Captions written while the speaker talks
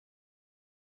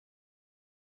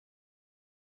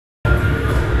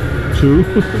2,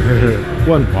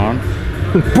 1.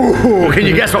 Boo! Can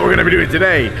you guess what we're going to be doing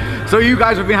today? So you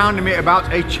guys have been hounding me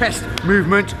about a chest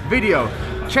movement video.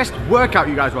 Chest workout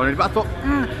you guys wanted, but I thought,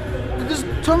 there's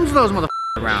tons of those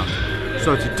motherfuckers around.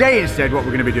 So today instead what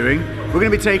we're going to be doing, we're going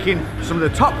to be taking some of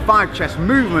the top 5 chest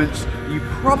movements you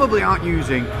probably aren't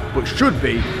using, but should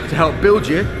be, to help build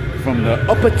you from the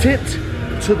upper tit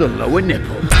to the lower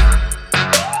nipple.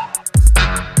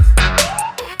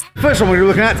 First one we're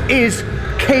looking at is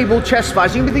cable chest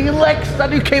flies. You can be thinking, Lex, I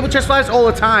do cable chest flies all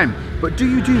the time. But do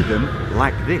you do them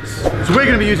like this? So we're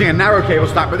going to be using a narrow cable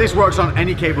stack, but this works on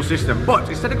any cable system. But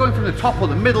instead of going from the top or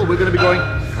the middle, we're going to be going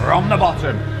from the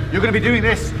bottom. You're going to be doing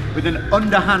this with an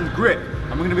underhand grip.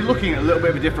 And we're going to be looking at a little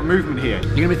bit of a different movement here.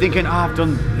 You're going to be thinking, oh, I've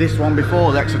done this one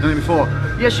before, Lex, I've done it before.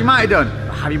 Yes, you might have done,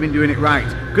 but have you been doing it right?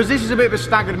 Because this is a bit of a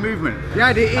staggered movement. The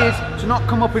idea is to not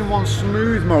come up in one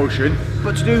smooth motion,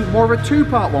 but to do more of a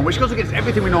 2-part one, which goes against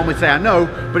everything we normally say, I know,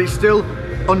 but it's still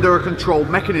under a controlled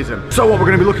mechanism. So what we're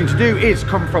going to be looking to do is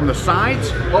come from the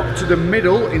sides up to the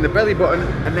middle in the belly button,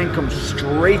 and then come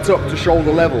straight up to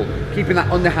shoulder level, keeping that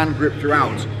underhand grip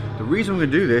throughout. The reason we're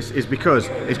going to do this is because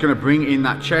it's going to bring in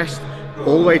that chest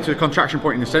all the way to the contraction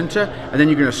point in the center, and then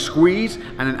you're going to squeeze,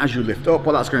 and then as you lift up,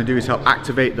 what that's going to do is help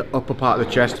activate the upper part of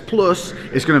the chest, plus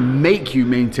it's going to make you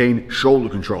maintain shoulder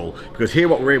control, because here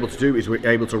what we're able to do is we're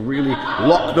able to really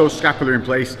lock those scapula in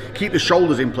place, keep the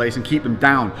shoulders in place and keep them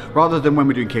down, rather than when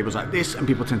we're doing cables like this and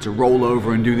people tend to roll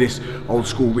over and do this old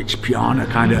school Rich Piana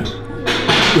kind of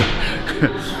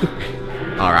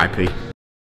RIP.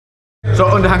 So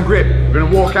underhand grip, we're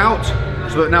going to walk out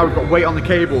so that now we've got weight on the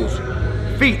cables.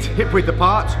 Feet hip width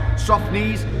apart, soft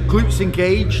knees, glutes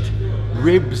engaged,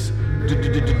 ribs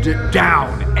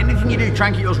down. Anything you do, try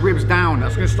and keep those ribs down.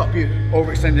 That's going to stop you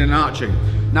overextending and arching.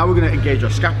 Now we're going to engage our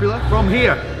scapula. From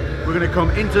here, we're going to come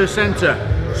into the center,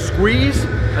 squeeze,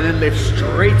 and then lift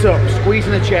straight up,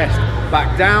 squeezing the chest,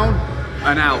 back down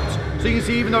and out. So you can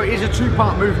see, even though it is a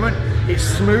 2-part movement, it's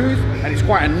smooth and it's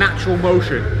quite a natural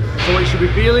motion. So what you should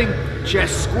be feeling,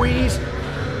 chest squeeze,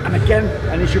 and again,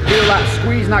 and you should feel that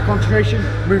squeeze and that concentration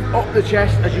move up the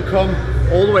chest as you come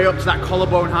all the way up to that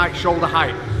collarbone height, shoulder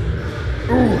height.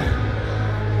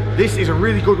 Ooh. This is a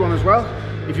really good one as well.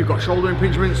 If you've got shoulder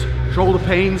impingements, shoulder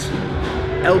pains,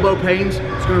 elbow pains,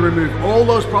 it's going to remove all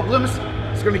those problems.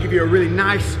 It's going to give you a really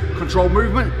nice controlled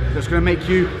movement that's going to make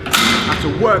you have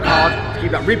to work hard to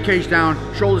keep that rib cage down,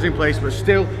 shoulders in place, but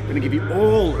still going to give you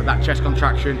all of that chest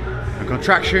contraction. And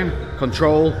contraction,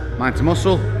 control, mind to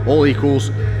muscle, all equals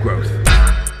growth.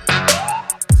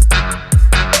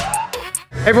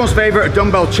 Everyone's favorite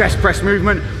dumbbell chest press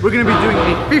movement. We're going to be doing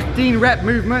a 15 rep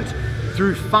movement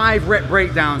through 5 rep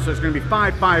breakdowns. So it's going to be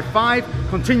 5, 5, 5,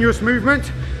 continuous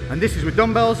movement. And this is with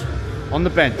dumbbells on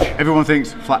the bench. Everyone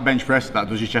thinks flat bench press, that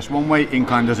does your chest one way,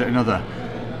 incline does it another.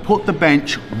 Put the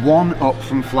bench 1 up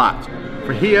from flat.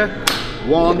 For here,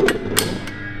 1,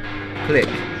 click.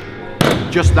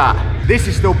 Just that. This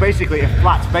is still basically a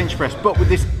flat bench press, but with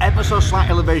this ever so slight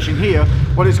elevation here,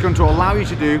 what it's going to allow you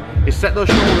to do is set those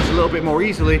shoulders a little bit more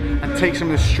easily and take some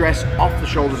of the stress off the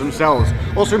shoulders themselves.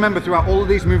 Also remember, throughout all of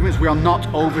these movements, we are not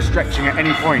overstretching at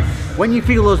any point. When you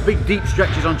feel those big deep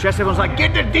stretches on chest, everyone's like,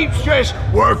 get the deep stretch,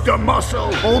 work the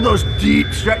muscle. All those deep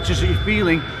stretches that you're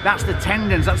feeling, that's the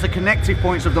tendons, that's the connective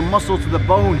points of the muscle to the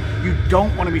bone. You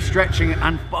don't want to be stretching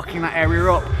and fucking that area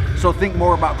up. So think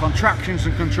more about contractions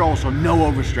and control, so no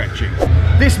overstretching.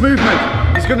 This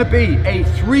movement is going to be a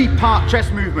 3-part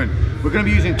chest movement. We're going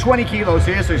to be using 20 kilos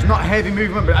here, so it's not a heavy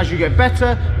movement, but as you get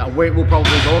better, that weight will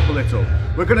probably go up a little.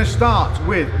 We're going to start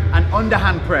with an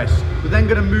underhand press. We're then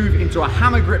going to move into a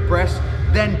hammer grip press,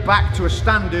 then back to a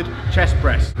standard chest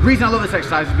press. The reason I love this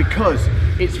exercise is because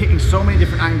it's hitting so many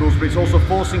different angles, but it's also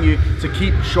forcing you to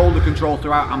keep shoulder control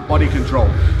throughout and body control.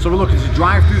 So we're looking to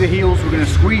drive through the heels, we're going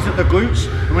to squeeze at the glutes,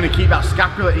 we're going to keep that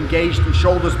scapula engaged and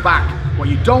shoulders back. What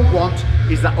you don't want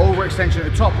is that overextension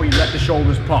at the top where you let the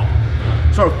shoulders pop.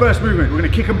 So first movement, we're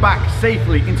going to kick them back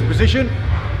safely into position.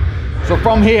 So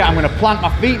from here, I'm going to plant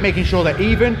my feet, making sure they're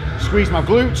even, squeeze my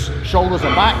glutes, shoulders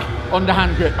are back,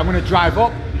 underhand grip. I'm going to drive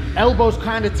up, elbows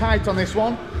kind of tight on this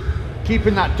one,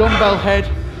 keeping that dumbbell head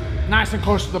nice and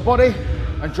close to the body,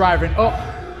 and driving up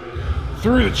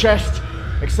through the chest,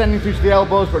 extending through to the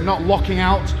elbows, but not locking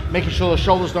out, making sure the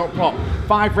shoulders don't pop.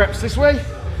 5 reps this way.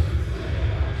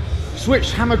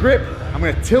 Switch hammer grip. I'm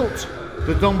going to tilt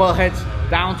the dumbbell heads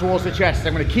down towards the chest.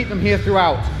 I'm going to keep them here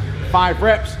throughout. 5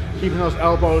 reps, keeping those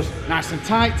elbows nice and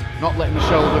tight, not letting the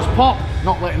shoulders pop,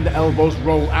 not letting the elbows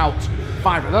roll out.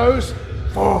 5 of those.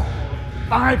 4,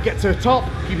 5, get to the top,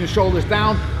 keeping the shoulders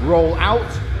down, roll out.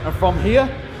 And from here,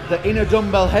 the inner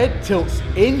dumbbell head tilts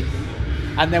in,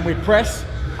 and then we press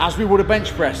as we would a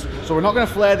bench press. So we're not going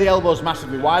to flare the elbows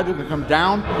massively wide. We're going to come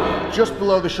down just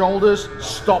below the shoulders,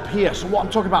 stop here. So what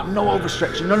I'm talking about, no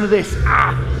overstretching, none of this.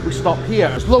 We stop here.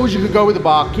 As low as you can go with the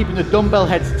bar, keeping the dumbbell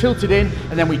heads tilted in,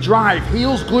 and then we drive,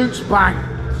 heels, glutes, bang.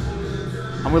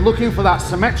 And we're looking for that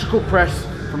symmetrical press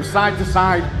from side to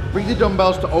side. Bring the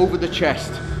dumbbells to over the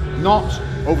chest, not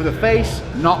over the face,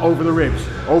 not over the ribs,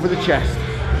 over the chest.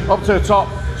 Up to the top,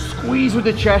 squeeze with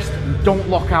the chest, and don't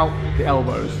lock out the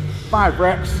elbows. 5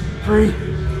 reps, 3,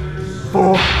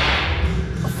 4,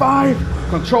 5.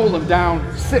 Control them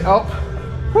down, sit up.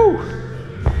 Woo.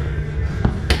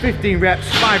 15 reps,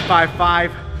 5, 5,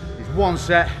 5. Is 1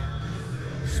 set.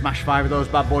 Smash 5 of those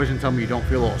bad boys and tell me you don't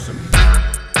feel awesome.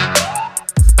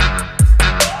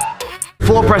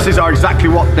 Floor presses are exactly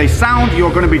what they sound. You're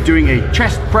going to be doing a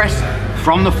chest press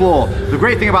from the floor. The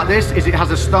great thing about this is it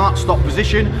has a start-stop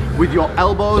position with your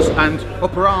elbows and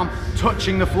upper arm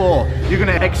touching the floor. You're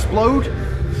going to explode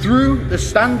through the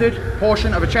standard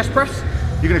portion of a chest press.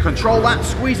 You're going to control that,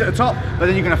 squeeze at the top, but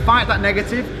then you're going to fight that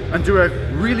negative and do a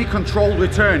really controlled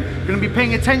return. You're going to be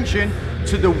paying attention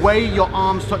to the way your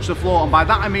arms touch the floor, and by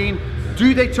that I mean,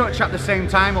 do they touch at the same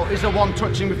time, or is there one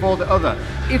touching before the other?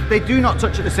 If they do not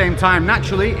touch at the same time,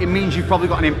 naturally, it means you've probably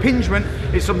got an impingement.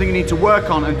 It's something you need to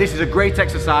work on, and this is a great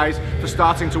exercise for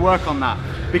starting to work on that.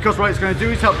 Because what it's going to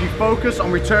do is help you focus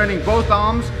on returning both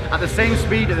arms at the same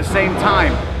speed at the same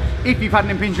time. If you've had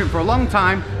an impingement for a long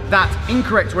time, that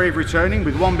incorrect way of returning,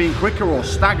 with one being quicker or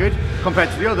staggered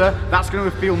compared to the other, that's going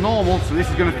to feel normal, so this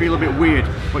is going to feel a bit weird.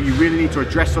 But you really need to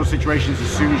address those situations as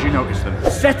soon as you notice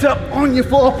them. Set up on your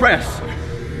floor press.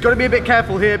 Got to be a bit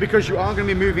careful here because you are going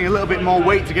to be moving a little bit more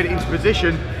weight to get it into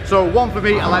position. So one for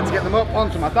me, I like to get them up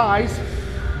onto my thighs.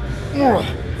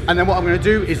 And then what I'm going to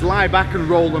do is lie back and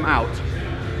roll them out.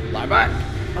 Lie back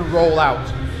and roll out.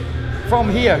 From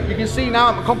here, you can see now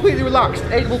I'm completely relaxed,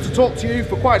 able to talk to you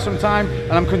for quite some time,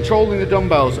 and I'm controlling the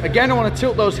dumbbells. Again, I want to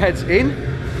tilt those heads in.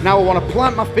 Now I want to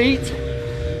plant my feet,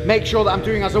 make sure that I'm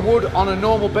doing as I would on a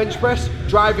normal bench press,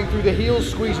 driving through the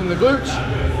heels, squeezing the glutes.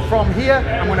 From here,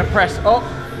 I'm going to press up,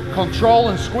 control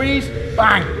and squeeze,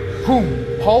 bang,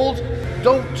 boom, hold,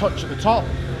 don't touch at the top.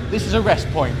 This is a rest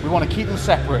point. We want to keep them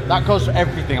separate. That goes for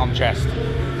everything on chest.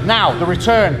 Now, the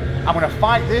return. I'm going to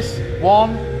fight this.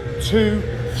 1,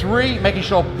 2, 3, making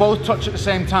sure both touch at the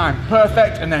same time.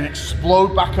 Perfect, and then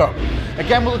explode back up.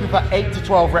 Again, we're looking for 8 to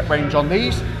 12 rep range on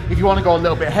these. If you want to go a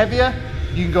little bit heavier,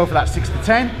 you can go for that 6 to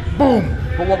 10, boom.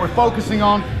 But what we're focusing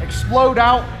on, explode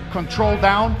out, control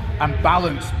down, and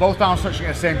balance. Both arms touching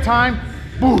at the same time,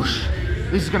 boosh.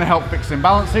 This is going to help fix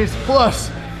imbalances, plus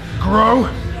grow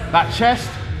that chest,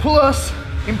 plus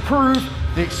improve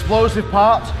the explosive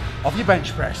part of your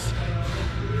bench press.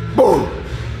 Boom.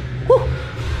 Woo.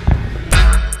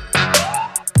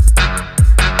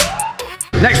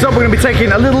 Next up, we're going to be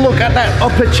taking a little look at that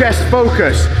upper chest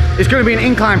focus. It's going to be an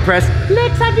incline press.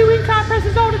 Lex, I do incline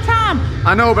presses all the time.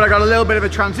 I know, but I got a little bit of a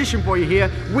transition for you here,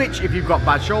 which if you've got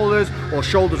bad shoulders or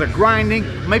shoulders are grinding,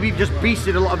 maybe you've just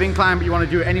beasted a lot of incline, but you want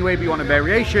to do it anyway, but you want a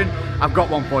variation, I've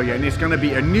got one for you. And it's going to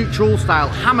be a neutral style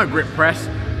hammer grip press,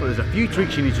 but there's a few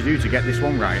tweaks you need to do to get this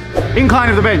one right.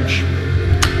 Incline of the bench.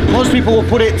 Most people will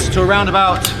put it to around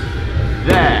about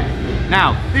there.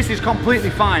 Now, this is completely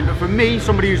fine, but for me,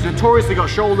 somebody who's notoriously got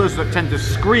shoulders that tend to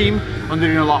scream under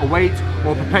doing a lot of weight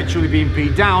or perpetually being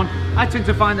beat down, I tend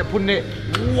to find that putting it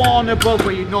one above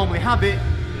where you normally have it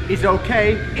is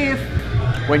okay if,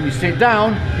 when you sit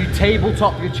down, you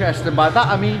tabletop your chest. And by that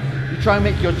I mean, you try and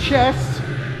make your chest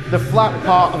the flat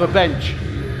part of a bench.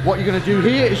 What you're gonna do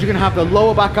here is you're gonna have the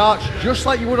lower back arch, just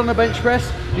like you would on a bench press.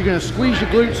 You're gonna squeeze your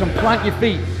glutes and plant your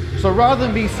feet. So rather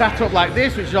than being sat up like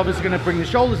this, which is obviously going to bring the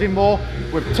shoulders in more,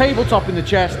 we're tabletop in the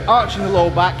chest, arching the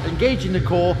lower back, engaging the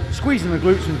core, squeezing the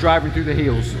glutes and driving through the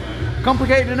heels.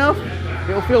 Complicated enough?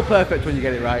 It'll feel perfect when you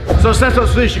get it right. So set up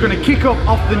for this, you're going to kick up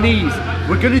off the knees.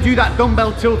 We're going to do that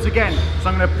dumbbell tilt again. So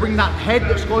I'm going to bring that head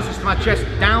that's closest to my chest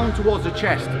down towards the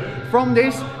chest. From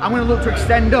this, I'm going to look to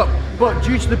extend up, but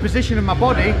due to the position of my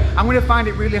body, I'm going to find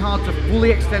it really hard to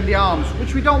fully extend the arms,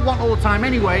 which we don't want all the time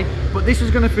anyway, but this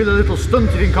is going to feel a little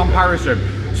stunted in comparison.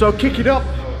 So kick it up,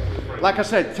 like I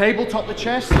said, tabletop the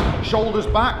chest, shoulders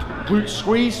back, glutes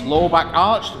squeeze, lower back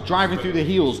arched, driving through the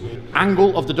heels.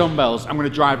 Angle of the dumbbells, I'm going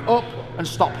to drive up and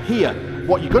stop here.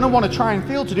 What you're going to want to try and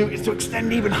feel to do is to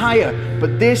extend even higher,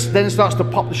 but this then starts to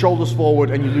pop the shoulders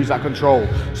forward and you lose that control.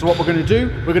 So what we're going to do,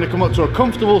 we're going to come up to a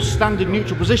comfortable standing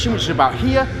neutral position, which is about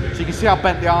here, so you can see how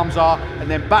bent the arms are, and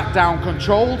then back down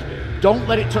controlled. Don't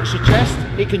let it touch the chest.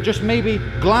 It can just maybe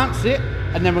glance it,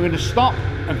 and then we're going to stop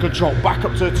and control back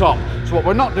up to the top. So what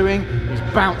we're not doing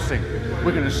is bouncing.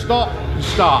 We're going to stop and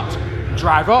start.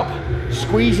 drive up,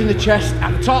 squeezing the chest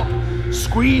at the top,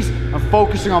 squeeze and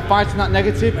focusing on fighting that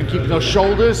negative and keeping those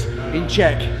shoulders in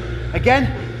check. Again,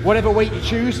 whatever weight you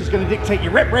choose is going to dictate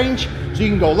your rep range, so you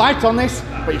can go light on this,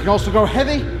 but you can also go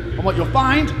heavy, and what you'll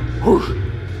find,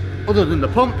 other than the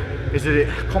pump, is that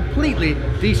it completely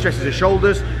de-stresses the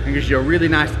shoulders and gives you a really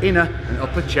nice inner and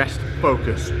upper chest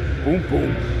focus. Boom,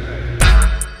 boom.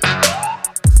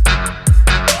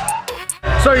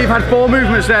 So you've had 4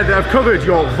 movements there that have covered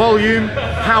your volume,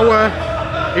 power,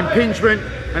 impingement,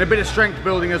 and a bit of strength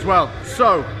building as well.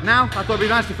 So now I thought it'd be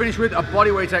nice to finish with a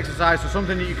bodyweight exercise, so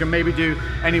something that you can maybe do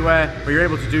anywhere where you're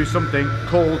able to do something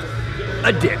called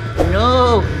a dip.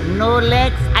 No,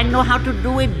 Lex, I know how to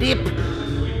do a dip.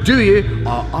 Do you,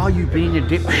 or are you being a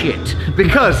dipshit?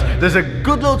 Because there's a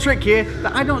good little trick here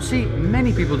that I don't see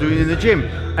many people doing in the gym.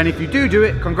 And if you do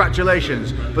it,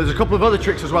 congratulations. But there's a couple of other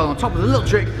tricks as well on top of the little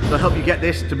trick that'll help you get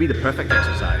this to be the perfect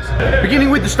exercise. Beginning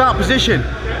with the start position.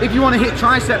 If you want to hit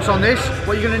triceps on this,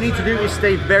 what you're going to need to do is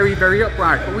stay very, very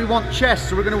upright. But we want chest,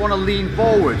 so we're going to want to lean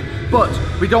forward. But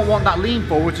we don't want that lean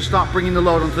forward to start bringing the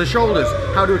load onto the shoulders.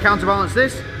 How do we counterbalance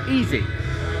this? Easy.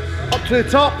 Up to the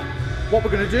top. What we're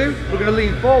going to do, we're going to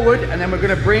lean forward and then we're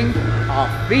going to bring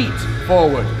our feet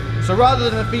forward. So rather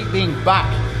than the feet being back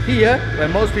here, where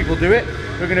most people do it,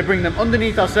 we're going to bring them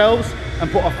underneath ourselves and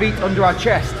put our feet under our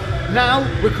chest. Now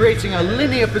we're creating a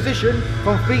linear position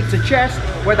from feet to chest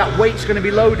where that weight's going to be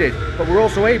loaded, but we're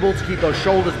also able to keep those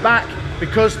shoulders back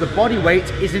because the body weight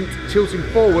isn't tilting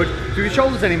forward through the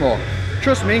shoulders anymore.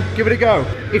 Trust me, give it a go.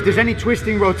 If there's any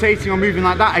twisting, rotating or moving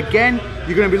like that, again,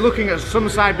 you're going to be looking at some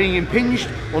side being impinged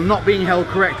or not being held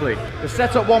correctly. The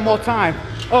setup one more time.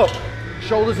 Up,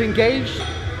 shoulders engaged,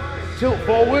 tilt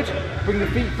forward, bring the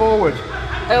feet forward.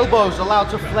 Elbows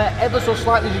allowed to flare ever so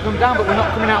slightly as you come down, but we're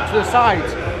not coming out to the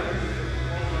sides.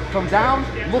 Come down,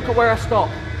 look at where I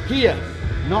stop. Here,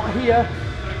 not here,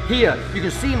 here. You can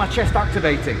see my chest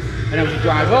activating. And as you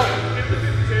drive up,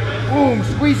 boom,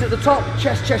 squeeze at the top,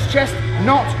 chest, chest, chest,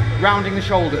 not rounding the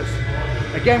shoulders.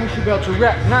 Again, we should be able to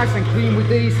rep nice and clean with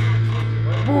these.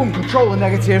 Boom, control the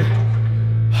negative.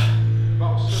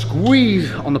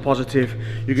 Squeeze on the positive.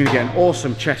 You're gonna get an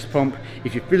awesome chest pump.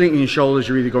 If you're feeling it in your shoulders,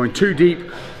 you're either going too deep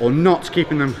or not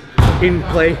keeping them in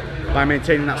play by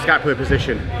maintaining that scapular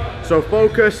position. So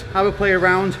focus, have a play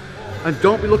around, and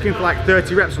don't be looking for like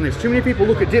 30 reps on this. Too many people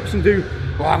look at dips and do,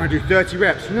 oh, I'm gonna do 30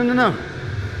 reps. No, no, no.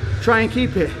 Try and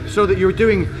keep it so that you're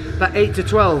doing that 8 to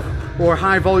 12 or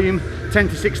high volume 10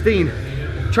 to 16.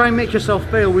 Try and make yourself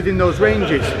fail within those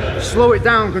ranges. Slow it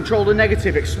down, control the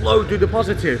negative, explode through the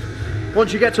positive.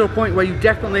 Once you get to a point where you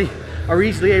definitely are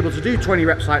easily able to do 20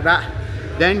 reps like that,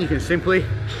 then you can simply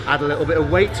add a little bit of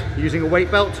weight using a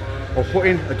weight belt or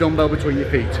putting a dumbbell between your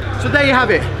feet. So there you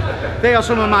have it. They are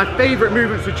some of my favorite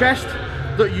movements for chest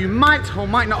that you might or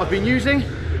might not have been using.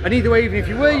 And either way, even if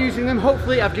you were using them,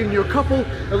 hopefully I've given you a couple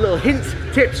of little hints,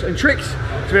 tips and tricks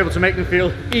to be able to make them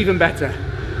feel even better.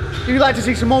 If you'd like to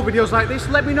see some more videos like this,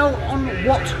 let me know on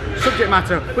what subject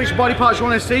matter, which body parts you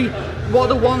want to see, what are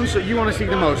the ones that you want to see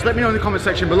the most. Let me know in the comment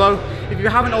section below. If you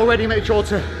haven't already, make sure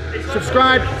to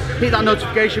subscribe, hit that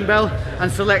notification bell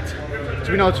and select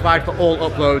to be notified for all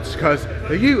uploads, because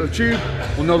the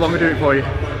YouTube will no longer do it for you.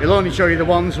 It'll only show you the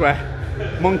ones where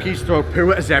monkeys throw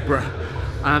poo at a zebra.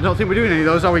 And I don't think we're doing any of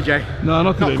those, are we, Jay? No,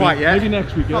 not today, quite yet. Maybe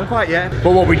next week, yeah? Not quite yet.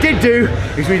 But what we did do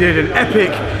is we did an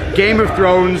epic Game of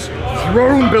Thrones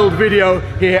throne build video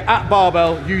here at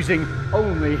Barbell using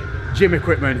only gym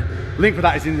equipment. Link for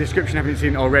that is in the description if you haven't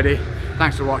seen it already.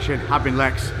 Thanks for watching. I've been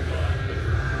Lex,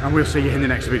 and we'll see you in the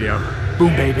next video.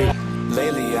 Boom, baby.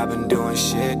 Lately I've been doing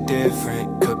shit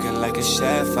different, cooking like a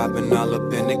chef, I've been all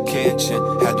up in the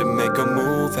kitchen. Had to make a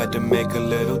move, had to make a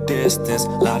little distance.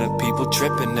 Lot of people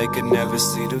tripping, they could never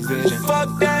see the vision.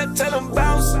 Fuck that, tell them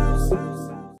bounce.